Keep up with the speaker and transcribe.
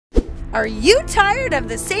Are you tired of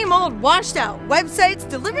the same old washed out websites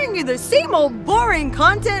delivering you the same old boring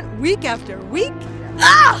content week after week?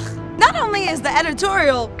 Ugh! Not only is the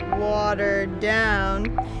editorial watered down,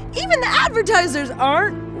 even the advertisers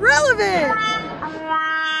aren't relevant.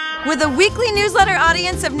 With a weekly newsletter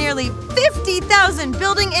audience of nearly 50,000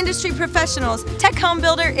 building industry professionals, TecHome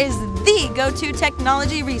Builder is the go-to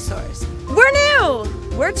technology resource. We're new,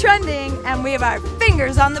 we're trending, and we have our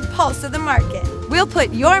fingers on the pulse of the market. We'll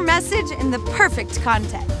put your message in the perfect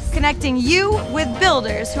context, connecting you with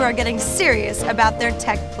builders who are getting serious about their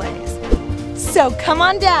tech plays. So come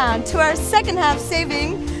on down to our second half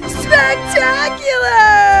saving spectacular!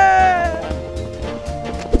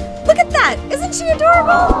 Look at that! Isn't she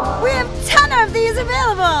adorable? We have a ton of these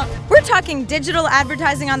available! We're talking digital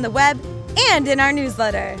advertising on the web and in our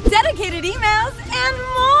newsletter, dedicated emails, and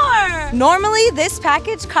more! Normally, this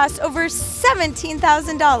package costs over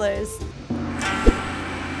 $17,000.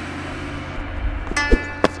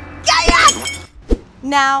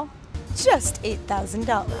 Now, just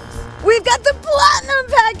 $8,000. We've got the Platinum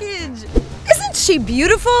package! Isn't she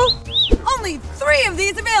beautiful? Only 3 of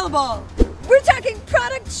these available. We're talking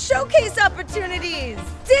product showcase opportunities,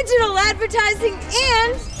 digital advertising,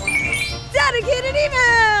 and dedicated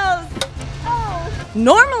emails! Oh.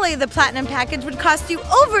 Normally, the Platinum package would cost you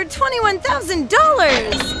over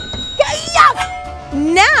 $21,000.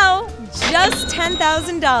 Now, just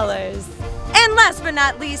 $10,000. And last but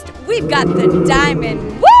not least, we've got the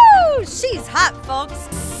Diamond. Woo! She's hot, folks.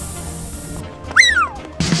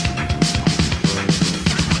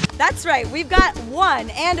 That's right, we've got one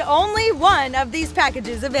and only one of these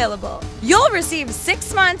packages available. You'll receive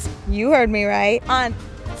 6 months, you heard me right, on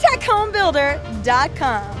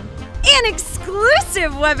TecHomeBuilder.com. An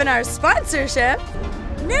exclusive webinar sponsorship,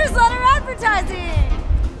 newsletter advertising,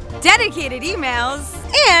 dedicated emails,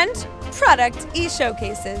 and product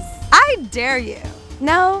e-showcases. I dare you.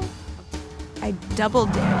 No, I double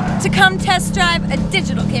dare you to come test drive a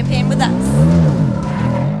digital campaign with us.